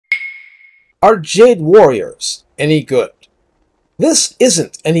Are Jade Warriors any good? This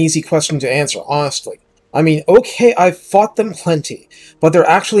isn't an easy question to answer, honestly. I mean, okay, I've fought them plenty, but they're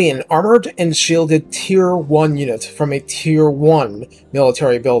actually an armored and shielded Tier 1 unit from a Tier 1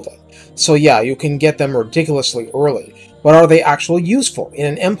 military building. So yeah, you can get them ridiculously early, but are they actually useful in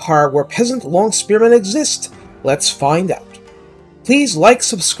an empire where peasant long spearmen exist? Let's find out. Please like,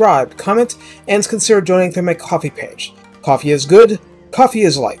 subscribe, comment, and consider donating to my Ko-fi page. Coffee is good, coffee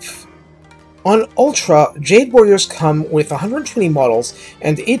is life. On Ultra, Jade Warriors come with 120 models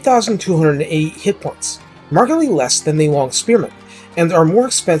and 8,280 hit points, markedly less than the Long Spearmen, and are more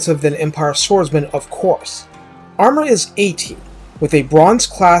expensive than Empire Swordsmen, of course. Armor is 80, with a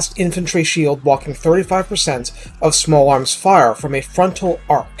bronze-classed infantry shield blocking 35% of small arms fire from a frontal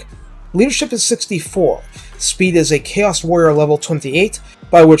arc. Leadership is 64, speed is a Chaos Warrior level 28,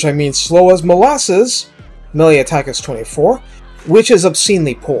 by which I mean slow as molasses. Melee attack is 24, which is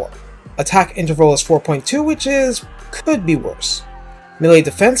obscenely poor. Attack interval is 4.2, which could be worse. Melee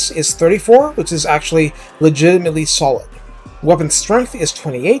defense is 34, which is actually legitimately solid. Weapon strength is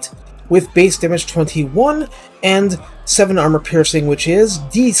 28, with base damage 21, and 7 armor piercing, which is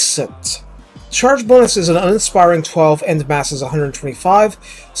decent. Charge bonus is an uninspiring 12, and mass is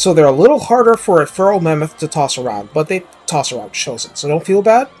 125, so they're a little harder for a feral mammoth to toss around, but they toss around chosen, so don't feel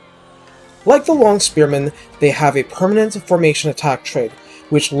bad. Like the Long Spearmen, they have a permanent formation attack trait,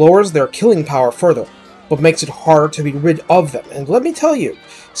 which lowers their killing power further, but makes it harder to be rid of them. And let me tell you,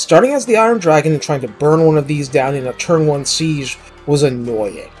 starting as the Iron Dragon and trying to burn one of these down in a turn 1 siege was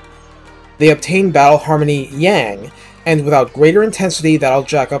annoying. They obtain Battle Harmony Yang, and without greater intensity that'll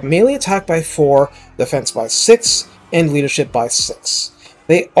jack up melee attack by 4, defense by 6, and leadership by 6.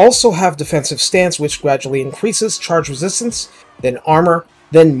 They also have defensive stance, which gradually increases charge resistance, then armor,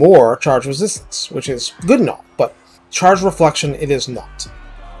 then more charge resistance, which is good and all, but charge reflection it is not.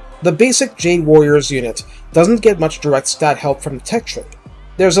 The basic Jade Warriors unit doesn't get much direct stat help from the tech tree.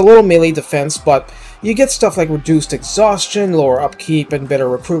 There's a little melee defense, but you get stuff like reduced exhaustion, lower upkeep, and better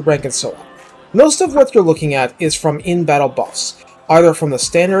recruit rank and so on. Most of what you're looking at is from in-battle buffs, either from the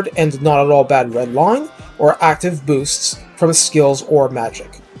standard and not at all bad red line, or active boosts from skills or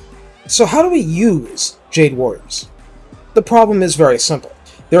magic. So how do we use Jade Warriors? The problem is very simple.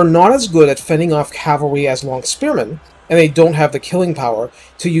 They're not as good at fending off cavalry as Long Spearmen, and they don't have the killing power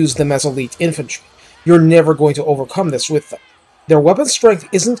to use them as elite infantry. You're never going to overcome this with them. Their weapon strength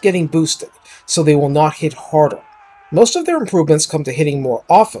isn't getting boosted, so they will not hit harder. Most of their improvements come to hitting more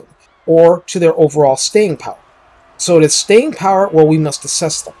often, or to their overall staying power. So it is staying power where we must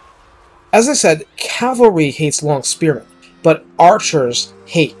assess them. As I said, cavalry hates Long Spearmen, but archers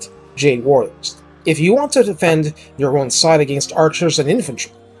hate Jade Warriors. If you want to defend your own side against archers and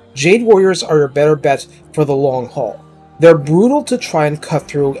infantry, Jade Warriors are your better bet for the long haul. They're brutal to try and cut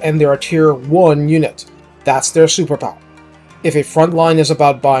through, and they're a Tier 1 unit. That's their superpower. If a front line is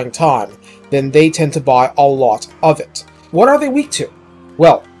about buying time, then they tend to buy a lot of it. What are they weak to?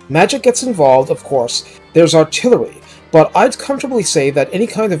 Well, magic gets involved, of course. There's artillery, but I'd comfortably say that any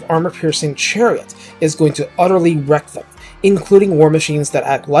kind of armor-piercing chariot is going to utterly wreck them, including war machines that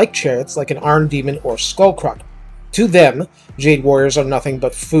act like chariots like an Iron Demon or Skullcracker. To them, Jade Warriors are nothing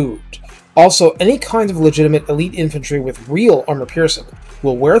but food. Also, any kind of legitimate elite infantry with real armor piercing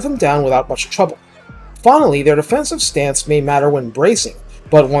will wear them down without much trouble. Finally, their defensive stance may matter when bracing,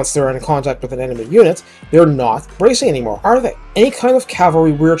 but once they're in contact with an enemy unit, they're not bracing anymore, are they? Any kind of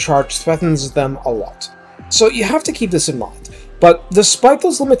cavalry rear charge threatens them a lot. So you have to keep this in mind. But despite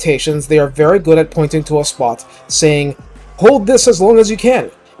those limitations, they are very good at pointing to a spot, saying, "Hold this as long as you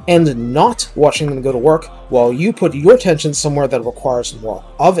can," and not watching them go to work while you put your attention somewhere that requires more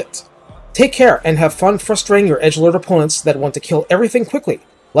of it. Take care and have fun frustrating your edgelord opponents that want to kill everything quickly,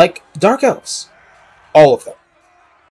 like Dark Elves. All of them.